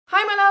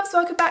loves,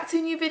 welcome back to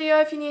a new video.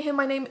 If you're new here,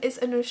 my name is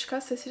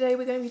Anushka. So today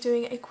we're going to be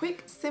doing a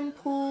quick,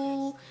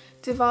 simple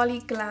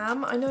Diwali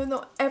glam. I know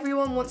not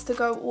everyone wants to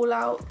go all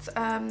out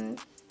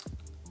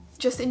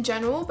just in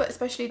general, but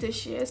especially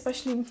this year,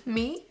 especially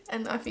me,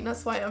 and I think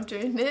that's why I'm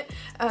doing it.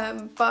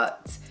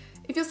 But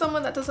if you're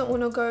someone that doesn't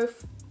want to go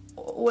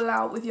all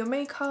out with your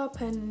makeup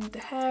and the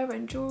hair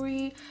and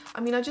jewelry,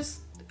 I mean, I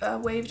just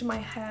waved my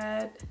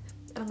hair,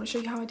 and I'm going to show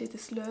you how I did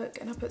this look.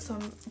 And I put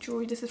some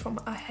jewelry. This is from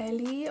a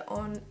Heli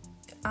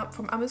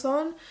from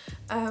Amazon,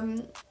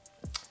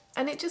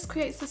 and it just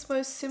creates this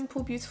most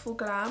simple, beautiful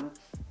glam.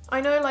 I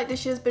know like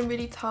this year's been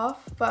really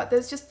tough, but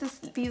there's just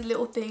these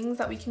little things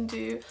that we can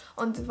do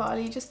on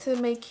Diwali just to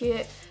make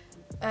it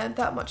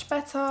that much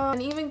better. And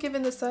even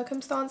given the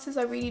circumstances,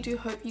 I really do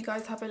hope you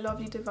guys have a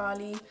lovely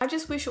Diwali. I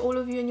just wish all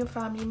of you and your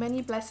family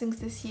many blessings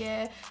this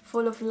year,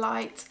 full of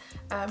light,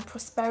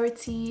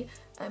 prosperity,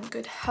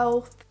 good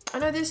health. I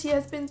know this year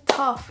has been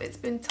tough. It's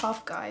been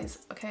tough,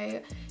 guys,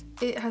 okay?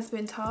 It has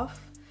been tough,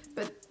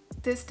 but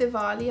this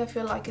Diwali I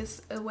feel like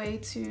is a way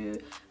to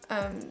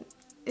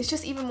it's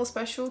just even more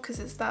special because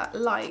it's that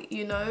light,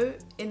 you know,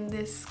 in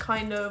this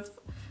kind of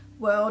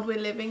world we're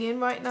living in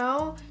right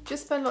now.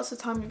 Just spend lots of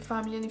time with your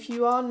family, and if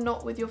you are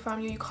not with your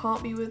family or you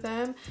can't be with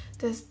them,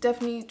 there's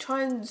definitely,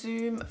 try and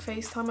Zoom,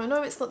 FaceTime. I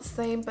know it's not the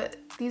same, but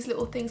these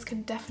little things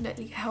can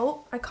definitely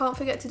help. I can't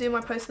forget to do my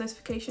post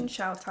notification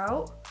shout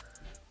out.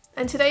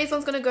 And today's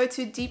one's going to go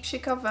to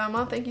Deepshika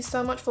Verma. Thank you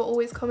so much for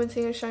always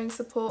commenting and showing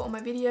support on my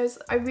videos.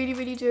 I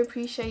really do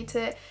appreciate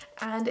it.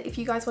 And if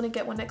you guys want to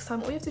get one next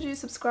time, all you have to do is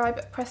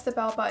subscribe, press the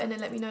bell button, and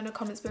let me know in the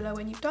comments below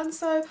when you've done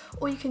so,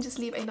 or you can just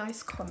leave a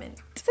nice comment.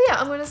 So yeah,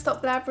 I'm going to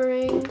stop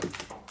blabbering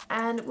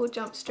and we'll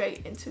jump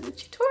straight into the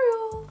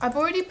tutorial. I've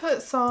already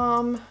put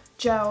some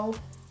gel,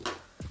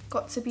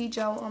 got to be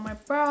gel, on my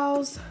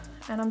brows,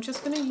 and I'm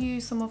just going to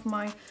use some of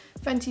my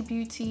Fenty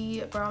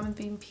Beauty Brow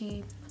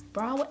MVP.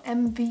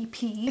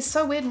 It's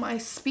so weird, my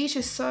speech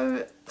is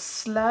so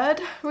slurred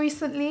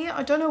recently.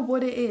 I don't know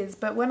what it is,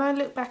 but when I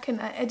look back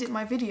and I edit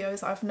my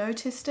videos, I've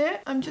noticed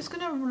it. I'm just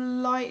gonna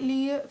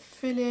lightly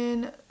fill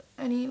in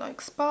any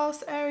like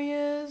sparse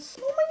areas.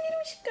 Oh my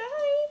little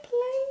sky, please.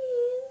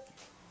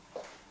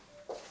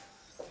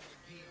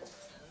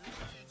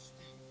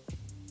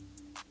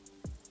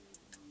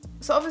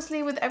 So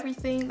obviously with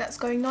everything that's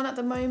going on at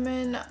the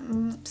moment,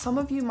 some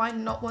of you might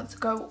not want to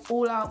go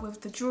all out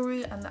with the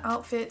jewelry and the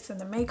outfits and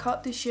the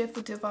makeup this year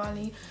for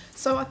Diwali.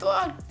 So I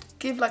thought I'd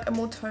give like a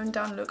more toned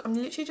down look. I'm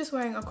literally just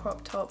wearing a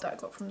crop top that I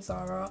got from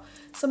Zara,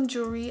 some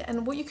jewelry,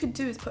 and what you could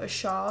do is put a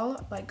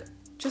shawl like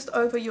just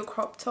over your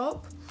crop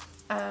top.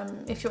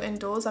 If you're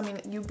indoors, I mean,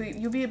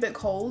 you'll be a bit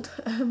cold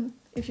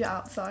if you're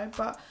outside,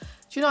 but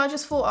do you know, I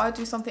just thought I'd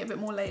do something a bit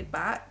more laid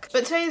back.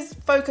 But today's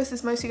focus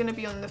is mostly going to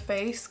be on the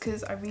face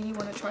because I really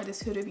want to try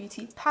this Huda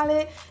Beauty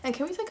palette. And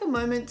can we take a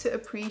moment to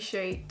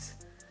appreciate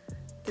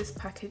this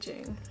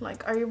packaging?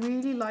 Like, I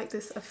really like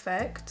this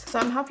effect. So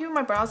I'm happy with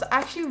my brows. I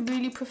actually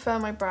really prefer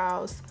my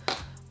brows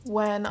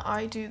when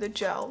I do the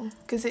gel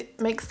because it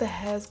makes the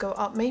hairs go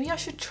up. Maybe I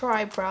should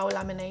try brow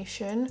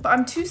lamination, but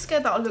I'm too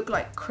scared that I'll look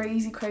like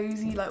crazy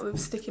like with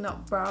sticking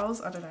up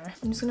brows. I don't know.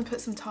 I'm just going to put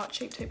some Tarte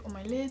Shape Tape on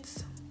my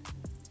lids.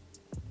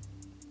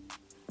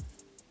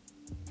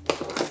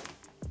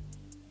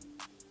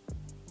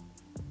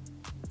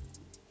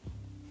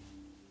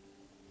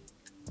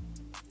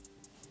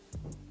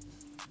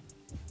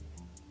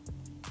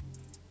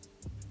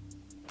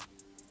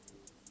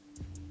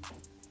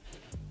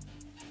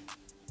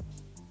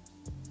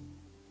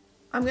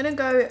 I'm going to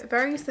go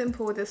very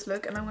simple with this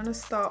look, and I'm going to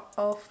start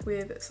off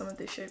with some of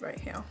this shade right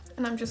here.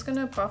 And I'm just going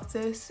to buff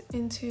this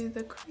into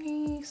the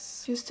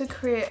crease just to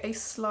create a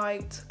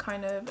slight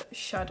kind of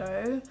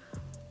shadow.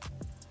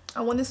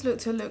 I want this look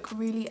to look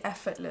really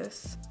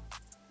effortless.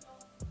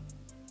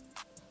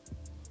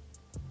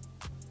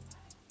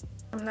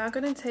 I'm now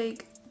going to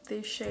take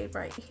this shade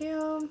right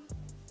here.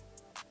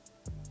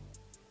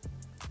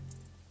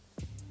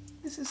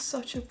 This is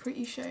such a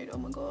pretty shade, oh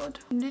my god.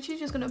 I'm literally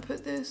just going to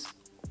put this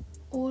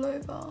all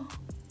over.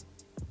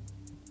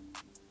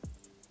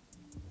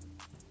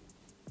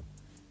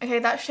 Okay,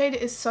 that shade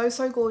is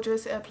so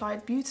gorgeous. It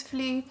applied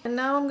beautifully. And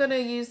now I'm gonna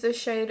use this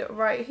shade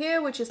right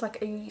here, which is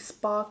like a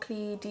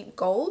sparkly deep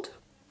gold.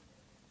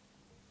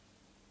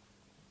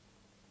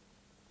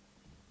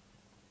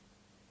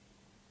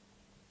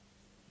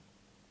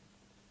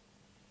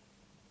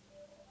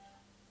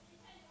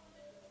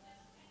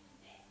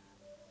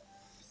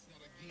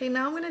 Okay,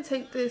 now I'm going to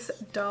take this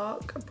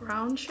dark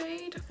brown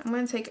shade. I'm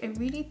going to take a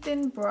really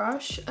thin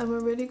brush and we're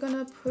really going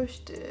to push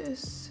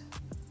this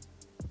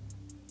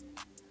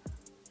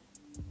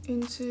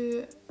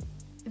into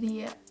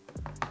the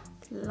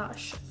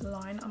lash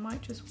line. I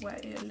might just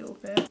wet it a little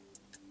bit.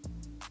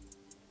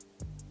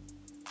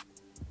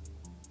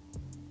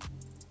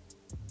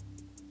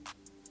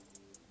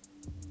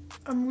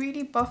 I'm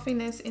really buffing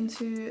this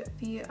into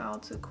the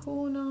outer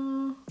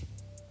corner.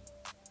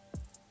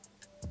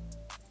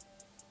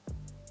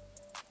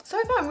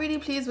 So far I'm really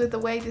pleased with the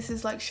way this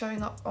is like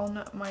showing up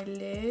on my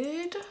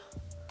lid.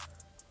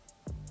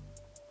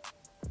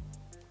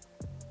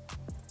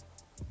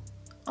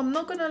 I'm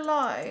not gonna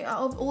lie,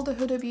 out of all the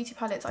Huda Beauty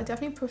palettes, I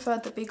definitely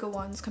preferred the bigger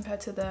ones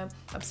compared to the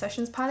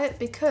Obsessions palette,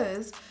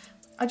 because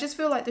I just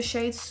feel like the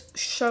shades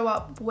show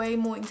up way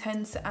more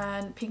intense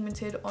and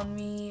pigmented on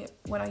me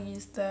when I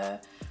use the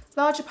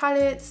larger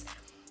palettes.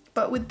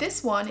 But with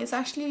this one, it's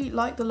actually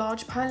like the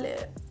large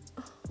palette.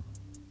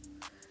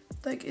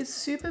 Like, it's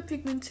super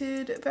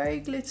pigmented, very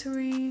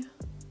glittery.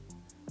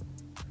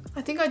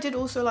 I think I did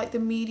also like the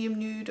medium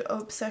nude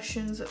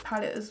Obsessions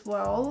palette as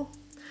well.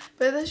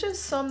 But there's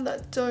just some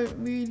that don't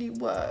really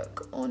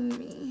work on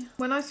me.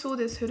 When I saw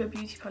this Huda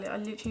Beauty palette, I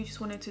literally just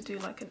wanted to do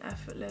like an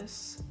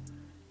effortless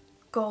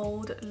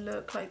gold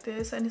look like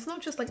this. And it's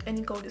not just like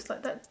any gold, it's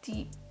like that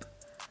deep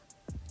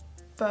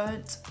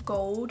burnt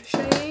gold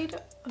shade.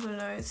 I don't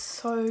know, it's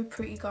so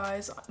pretty,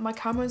 guys. My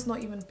camera's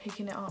not even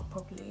picking it up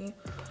properly.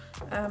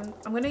 I'm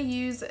gonna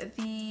use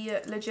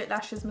the Legit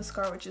Lashes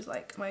mascara, which is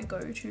like my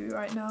go-to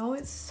right now.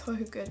 It's so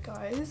good,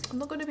 guys. I'm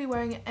not gonna be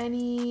wearing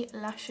any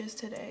lashes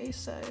today,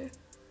 so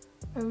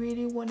I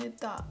really wanted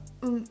that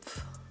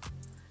oomph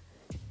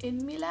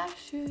in me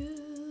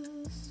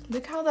lashes.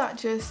 Look how that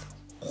just...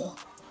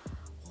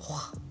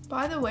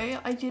 By the way,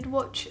 I did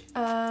watch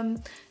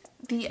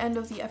the end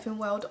of the effing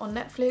world on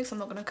Netflix. I'm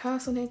not gonna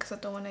curse on it because I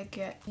don't want to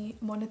get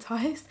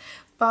monetized,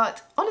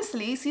 but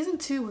honestly season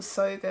 2 was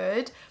so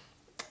good.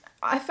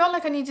 I felt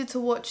like I needed to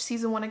watch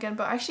season 1 again,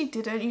 but I actually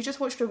didn't. You just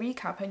watched a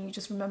recap and you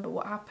just remember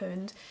what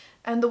happened,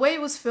 and the way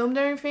it was filmed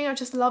and everything, I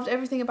just loved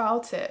everything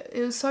about it.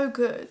 It was so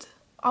good.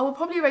 I would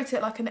probably rate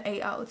it like an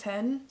 8 out of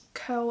 10.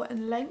 Curl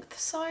and length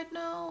side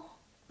now.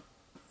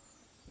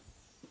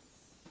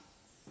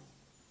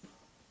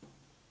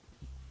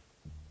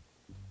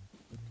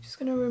 Just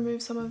gonna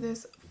remove some of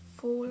this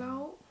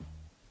fallout.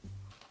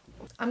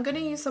 I'm gonna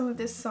use some of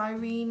this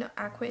Serene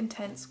Aqua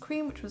Intense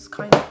cream, which was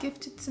kind of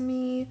gifted to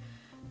me.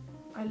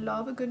 I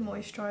love a good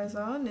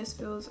moisturizer, and this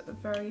feels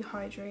very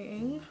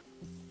hydrating.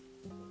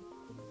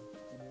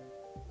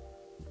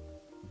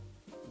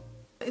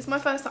 It's my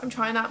first time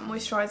trying out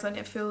moisturizer and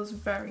it feels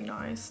very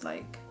nice.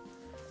 Like,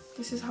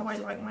 this is how I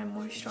like my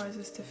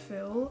moisturizers to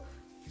feel.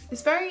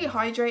 It's very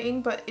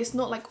hydrating, but it's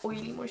not like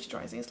oily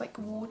moisturizing. It's like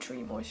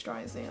watery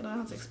moisturizing. I don't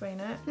know how to explain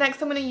it.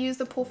 Next, I'm going to use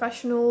the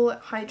Porefessional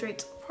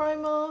Hydrate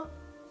Primer,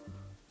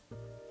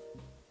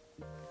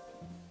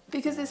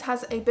 because this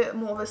has a bit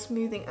more of a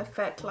smoothing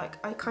effect.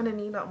 Like, I kind of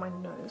need that on my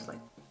nose. Like,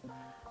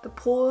 the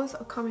pores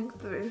are coming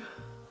through.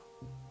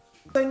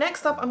 So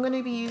next up, I'm going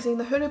to be using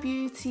the Huda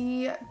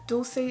Beauty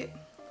Dulce.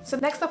 So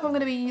next up, I'm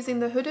going to be using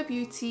the Huda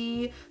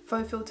Beauty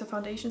Faux Filter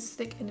Foundation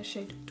Stick in the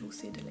shade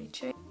Dulce de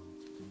Leche.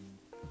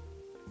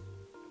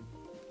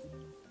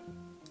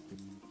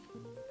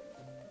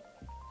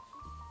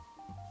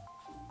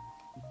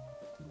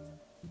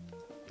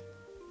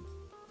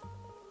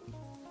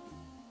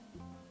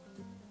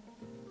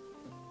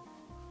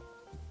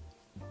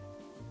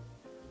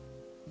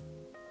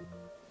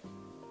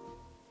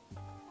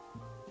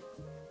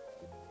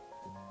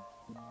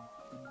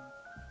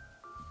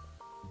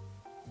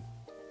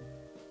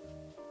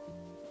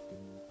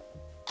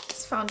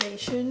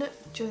 Foundation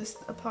just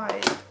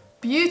applied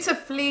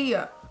beautifully.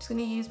 I'm just going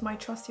to use my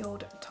trusty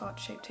old Tarte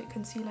Shape Tape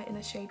Concealer in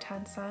the shade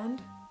Tan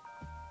Sand.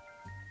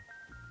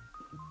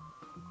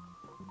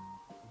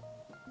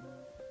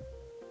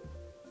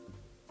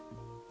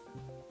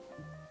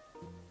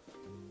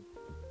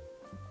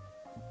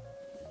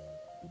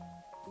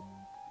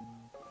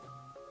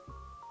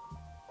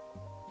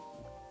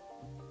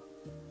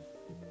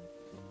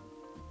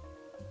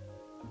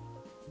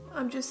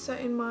 I'm just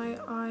setting my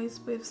eyes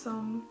with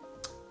some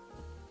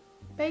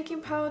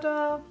baking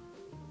powder.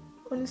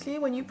 Honestly,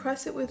 when you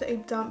press it with a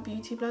damp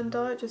beauty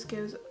blender, it just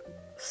gives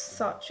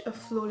such a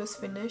flawless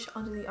finish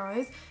under the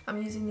eyes.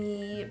 I'm using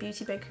the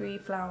Beauty Bakerie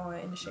Flower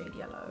in the shade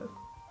Yellow.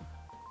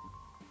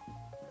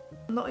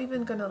 I'm not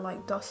even gonna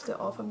like dust it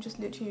off, I'm just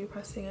literally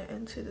pressing it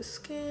into the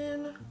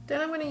skin.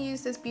 Then I'm gonna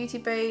use this Beauty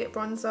Bay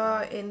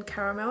bronzer in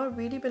Caramel. I've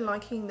really been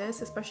liking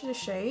this, especially the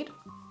shade.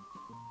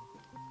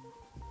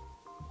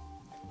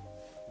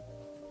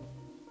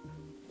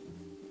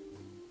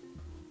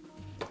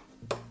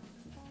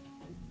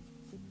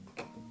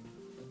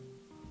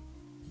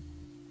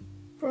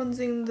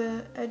 Bronzing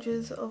the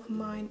edges of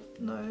my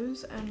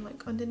nose and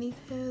like underneath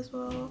here as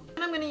well.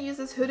 And I'm going to use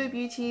this Huda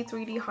Beauty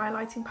 3D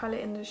highlighting palette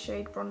in the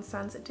shade Bronze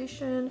Sands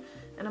Edition,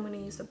 and I'm going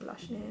to use the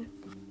blush here.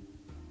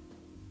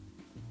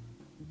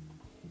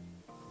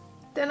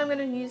 Then I'm going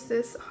to use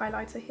this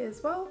highlighter here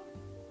as well.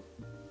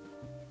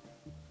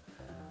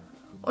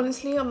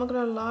 Honestly, I'm not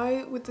gonna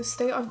lie, with the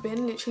state I've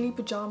been, literally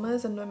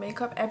pajamas and no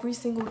makeup every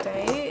single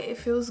day, it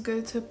feels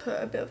good to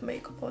put a bit of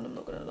makeup on, I'm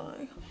not gonna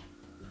lie.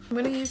 I'm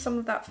going to use some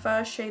of that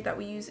first shade that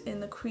we use in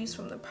the crease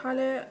from the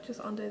palette, just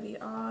under the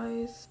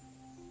eyes.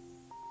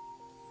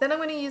 Then I'm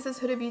going to use this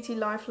Huda Beauty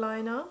Life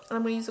Liner, and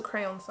I'm going to use the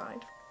crayon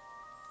side.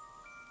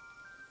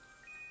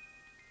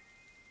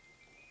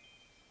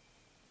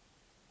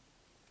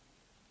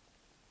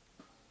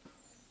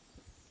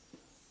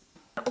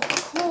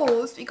 Of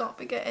course, we can't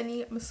forget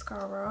any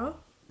mascara.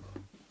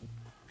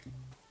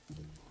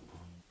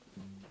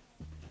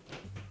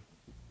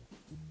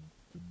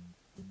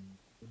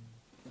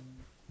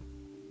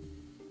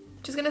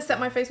 Just gonna set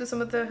my face with some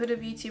of the Huda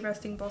Beauty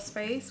Resting Boss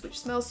Face, which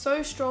smells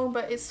so strong,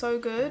 but it's so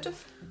good.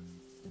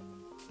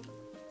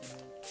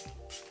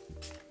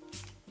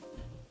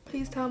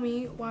 Please tell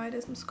me why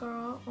there's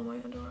mascara on my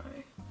under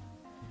eye.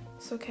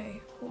 It's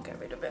okay, we'll get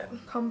rid of it.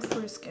 Come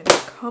through, skin,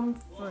 come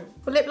through.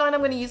 For lip line,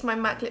 I'm gonna use my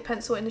MAC lip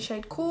pencil in the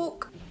shade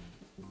Cork.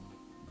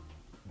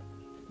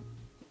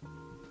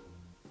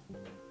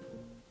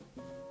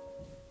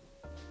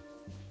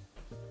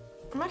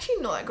 I'm actually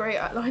not that great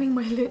at lining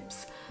my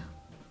lips.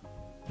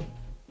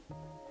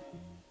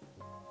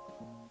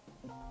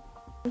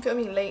 I'm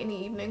filming late in the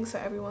evening, so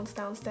everyone's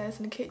downstairs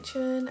in the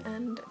kitchen,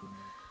 and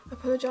I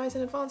apologise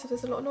in advance if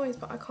there's a lot of noise,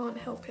 but I can't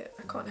help it.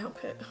 I can't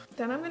help it.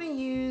 Then I'm going to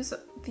use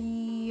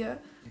the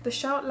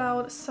Shout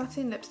Loud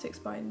Satin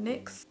Lipsticks by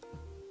NYX.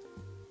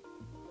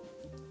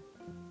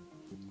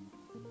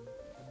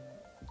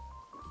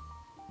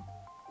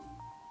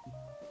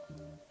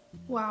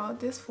 Wow,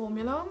 this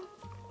formula.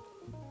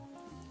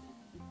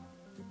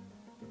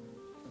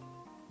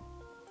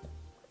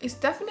 It's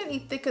definitely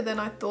thicker than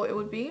I thought it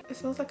would be. It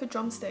smells like a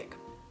drumstick.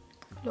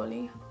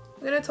 Lolly.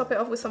 I'm going to top it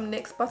off with some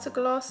NYX Butter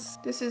Gloss.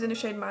 This is in the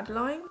shade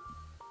Madelein.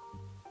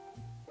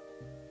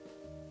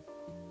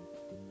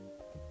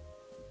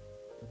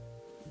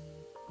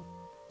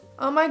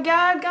 Oh my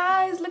god,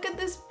 guys, look at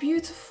this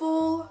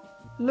beautiful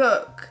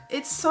look.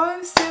 It's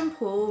so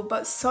simple,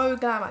 but so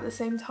glam at the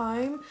same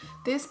time.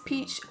 This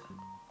peach,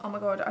 oh my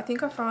god, I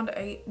think I found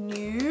a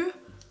new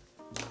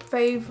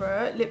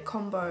favorite lip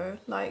combo.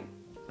 Like,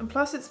 and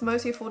plus it's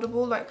mostly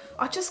affordable. Like,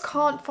 I just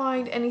can't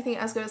find anything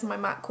as good as my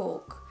MAC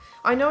Cork.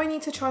 I know I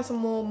need to try some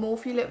more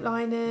Morphe lip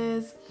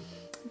liners.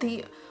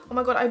 Oh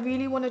my god, I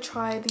really want to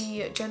try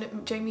the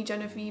Jamie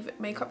Genevieve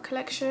makeup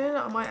collection.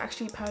 I might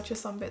actually purchase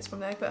some bits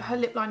from there, but her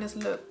lip liners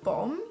look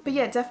bomb. But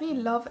yeah, definitely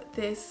love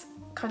this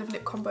kind of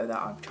lip combo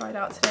that I've tried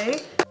out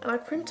today. And I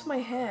crimped my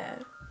hair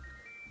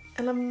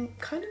and I'm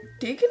kind of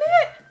digging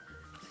it.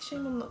 It's a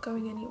shame I'm not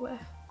going anywhere.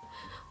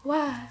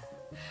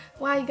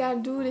 Why you gotta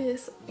do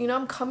this? You know,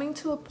 I'm coming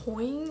to a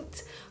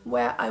point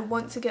where I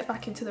want to get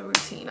back into the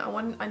routine.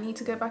 I need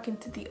to go back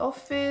into the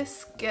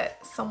office,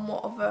 get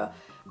somewhat of a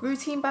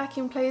routine back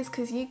in place,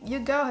 because your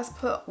girl has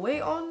put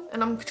weight on,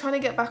 and I'm trying to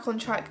get back on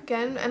track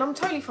again, and I'm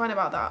totally fine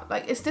about that.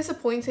 Like, it's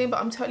disappointing, but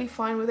I'm totally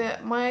fine with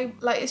it.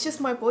 It's just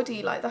my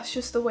body, like, that's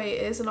just the way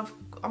it is, and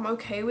I'm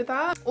okay with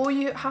that. All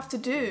you have to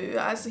do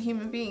as a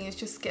human being is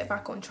just get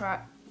back on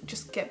track,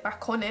 just get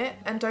back on it,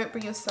 and don't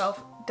bring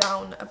yourself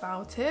down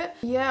about it.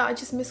 Yeah, I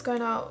just miss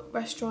going out,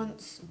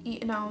 restaurants,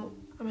 eating out.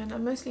 I mean, I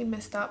mostly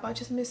miss that, but I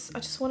just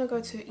want to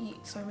go to eat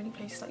so many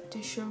places like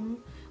Dishum,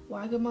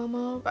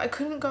 Wagamama. But I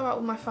couldn't go out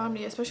with my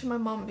family, especially my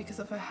mum, because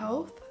of her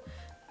health.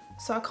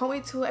 So I can't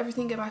wait till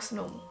everything gets back to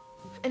normal.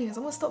 Anyways,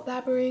 I'm gonna stop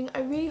blabbering. I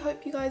really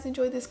hope you guys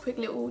enjoyed this quick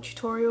little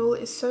tutorial.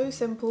 It's so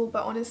simple,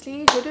 but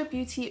honestly, Huda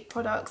Beauty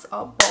products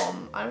are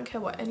bomb. I don't care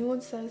what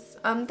anyone says.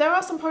 There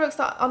are some products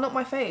that are not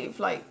my fave.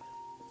 Like,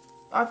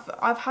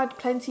 I've had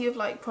plenty of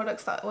like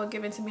products that were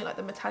given to me, like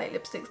the metallic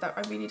lipsticks that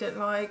I really didn't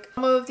like.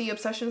 Some of the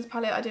Obsessions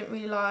palette I didn't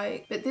really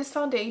like, but this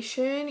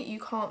foundation, you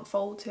can't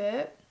fault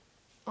it,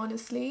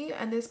 honestly.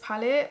 And this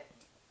palette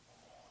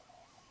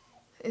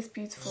is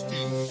beautiful.